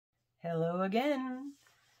Hello again.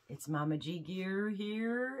 It's Mama G Gear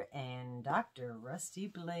here and Dr. Rusty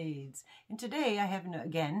Blades. And today I have,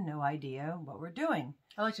 no idea what we're doing.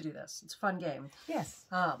 I like to do this. It's a fun game. Yes.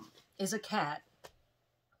 Is a cat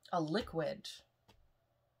a liquid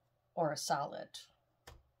or a solid?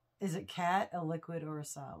 Is a cat a liquid or a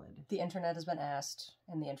solid? The internet has been asked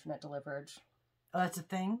and the internet delivered. Oh, that's a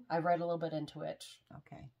thing? I read a little bit into it.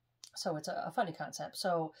 Okay. So it's a funny concept.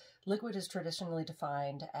 So liquid is traditionally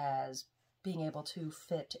defined as being able to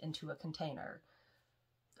fit into a container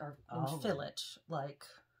or fill it, like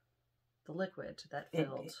the liquid that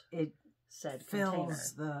filled it said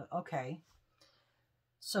fills container. Okay.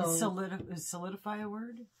 So is solidify a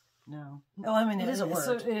word? No. Oh, I mean, it is a word.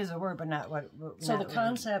 So it is a word, but not what. So the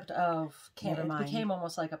concept of Never mind. became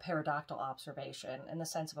almost like a paradoxical observation, in the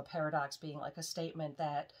sense of a paradox being like a statement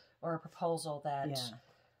that, or a proposal that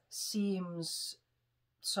seems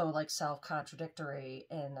so like self-contradictory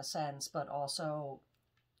in a sense, but also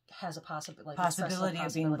has a possibility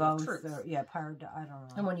of being both. Truth. I don't know.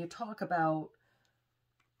 And when you talk about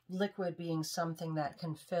liquid being something that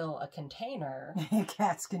can fill a container,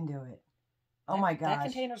 cats can do it. Oh my gosh. That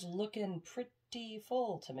container's looking pretty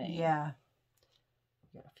full to me. Yeah.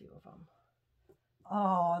 We got a few of them.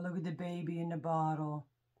 Oh, look at the baby in the bottle.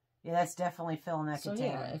 Yeah, that's definitely filling that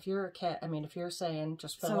container. So yeah, if you're a cat, I mean, if you're saying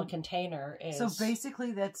just fill a container is... So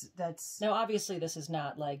basically that's... Now, obviously, this is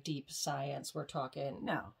not like deep science. We're talking...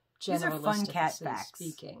 No. These are fun cat facts.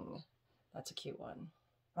 Speaking. That's a cute one.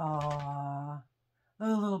 Aww.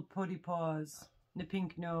 Little putty paws. The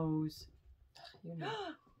pink nose. You know.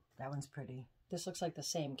 That one's pretty. This looks like the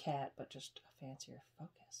same cat, but just a fancier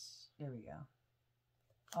focus. There we go.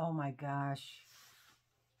 Oh my gosh.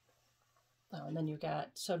 Oh, and then you got,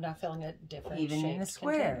 so now filling it different even in a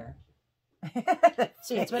square.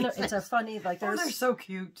 See, it's a funny, like they're so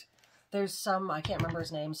cute. There's some, I can't remember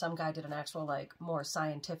his name, some guy did an actual like more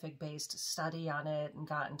scientific based study on it and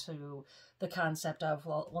got into the concept of,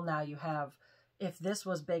 well now you have, if this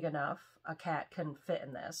was big enough, a cat can fit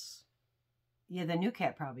in this. Yeah, the new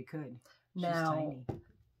cat probably could. She's now, tiny.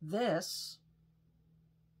 This,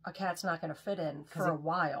 a cat's not going to fit in for a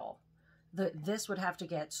while. This would have to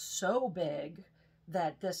get so big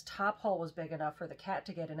that this top hole was big enough for the cat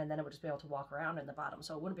to get in, and then it would just be able to walk around in the bottom.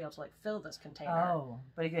 So it wouldn't be able to like fill this container. Oh,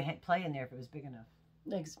 but it could play in there if it was big enough.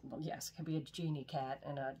 Well, yes, it can be a genie cat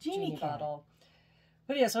in a genie bottle.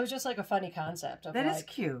 But yeah, so it's just like a funny concept. Of that is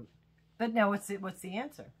cute. But now what's the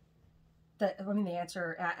answer? The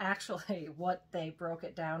answer, actually, what they broke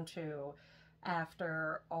it down to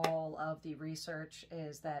after all of the research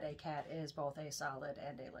is that a cat is both a solid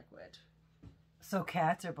and a liquid. So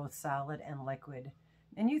cats are both solid and liquid.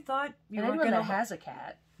 And you thought you were anyone gonna... that has a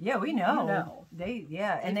cat. Yeah, we know. You know.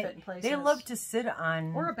 They love to sit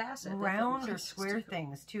on or a basset, round or square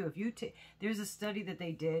things too. If you there's a study that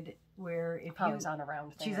they did where if Probably on a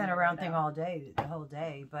round thing. She's on a round thing all day, the whole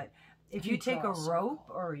day, but if you take a rope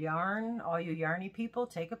or yarn, all you yarny people,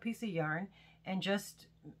 take a piece of yarn and just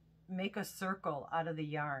make a circle out of the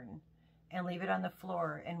yarn and leave it on the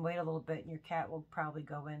floor and wait a little bit and your cat will probably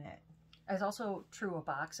go in it. It's also true of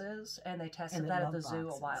boxes, and they tested that at the zoo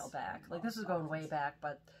a while back. Like, this is going way back,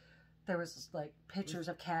 but there was like pictures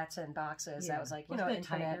of cats in boxes. That was like, you know,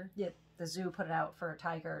 internet. Yeah, the zoo put it out for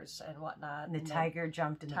tigers and whatnot. And the tiger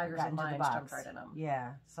jumped in the box. Jumped right in them.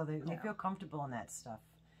 Yeah, so they feel comfortable in that stuff.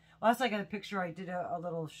 Well, that's like a picture. I did a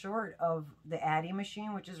little short of the Addy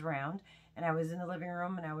machine, which is round, and I was in the living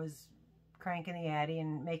room and I was cranking the Addy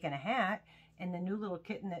and making a hat, and the new little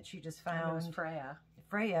kitten that she just found, was Freya.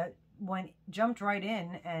 Freya jumped right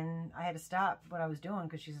in, and I had to stop what I was doing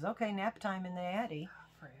because she says, "Okay, nap time in the Addy."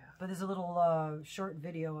 Freya. But there's a little short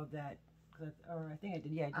video of that, or I think I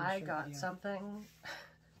did. Yeah, I got something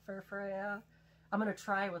for Freya. I'm gonna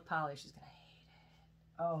try with Polly. She's gonna hate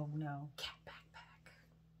it. Oh no. Cat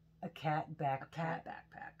backpack. A cat backpack. A cat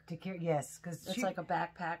backpack. To carry, yes, because it's like a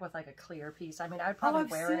backpack with like a clear piece. I mean, I'd probably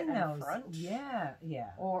wear it in front. Yeah, yeah.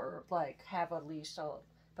 Or like have a leash.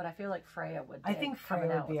 But I feel like Freya would. I think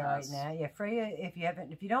Freya would be all right now. Yeah, Freya.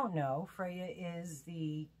 If you don't know, Freya is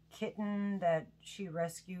the kitten that she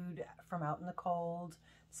rescued from out in the cold.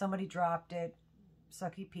 Somebody dropped it.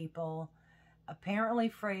 Sucky people. Apparently,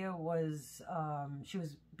 Freya was she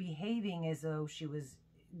was behaving as though she was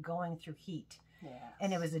going through heat. Yes.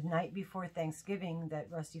 And it was the night before Thanksgiving that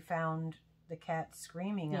Rusty found the cat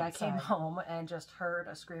screaming outside. I came home and just heard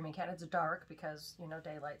a screaming cat. It's dark because, you know,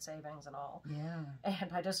 daylight savings and all. Yeah.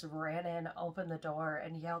 And I just ran in, opened the door,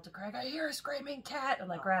 and yelled to Craig, "I hear a screaming cat!" And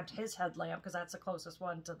like grabbed his headlamp because that's the closest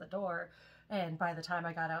one to the door. And by the time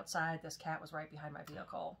I got outside, this cat was right behind my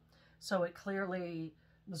vehicle. So it clearly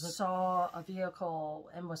saw a vehicle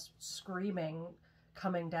and was screaming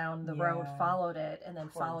coming down the road, followed it, and then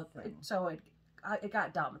followed it. So it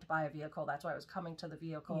got dumped by a vehicle. That's why it was coming to the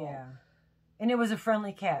vehicle. Yeah. And it was a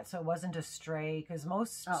friendly cat, so it wasn't a stray, because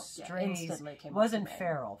most strays wasn't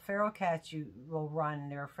feral. Feral cats you will run.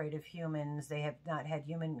 They're afraid of humans. They have not had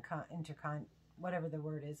human whatever the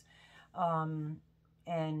word is.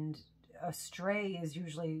 And a stray is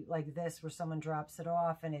usually like this, where someone drops it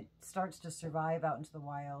off and it starts to survive out into the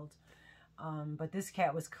wild. But this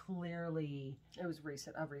cat was clearly... It was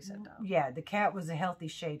a recent dump. Yeah, the cat was a healthy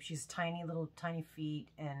shape. She's tiny feet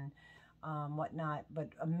and... whatnot, but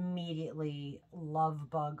immediately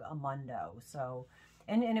love bug Amundo. So,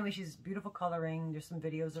 and anyway, she's beautiful coloring. There's some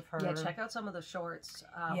videos of her. Yeah, check out some of the shorts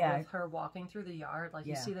with her walking through the yard. Like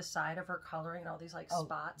you see the side of her coloring and all these like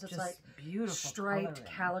spots. It's like beautiful striped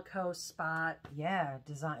calico spot. Yeah,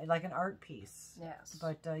 design like an art piece. Yes,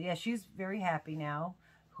 but yeah, she's very happy now.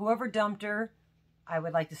 Whoever dumped her, I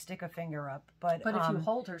would like to stick a finger up, but if you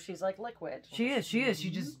hold her, she's like liquid. She is. She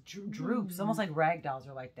just droops, almost like rag dolls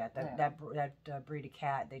are like that. That breed of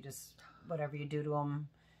cat, they just whatever you do to them.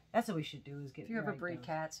 That's what we should do is get. If you ever breed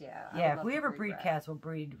cats, yeah. If we ever breed cats, we'll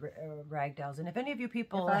breed rag dolls. And if any of you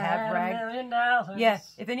people if have rag, $1 million.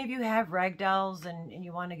 If any of you have rag dolls and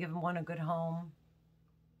you want to give them one a good home,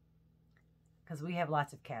 because we have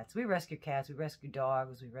lots of cats. We rescue cats. We rescue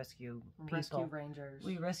dogs. We rescue people. Rescue rangers.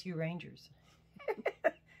 We rescue rangers.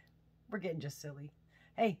 We're getting just silly.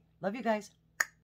 Hey, love you guys.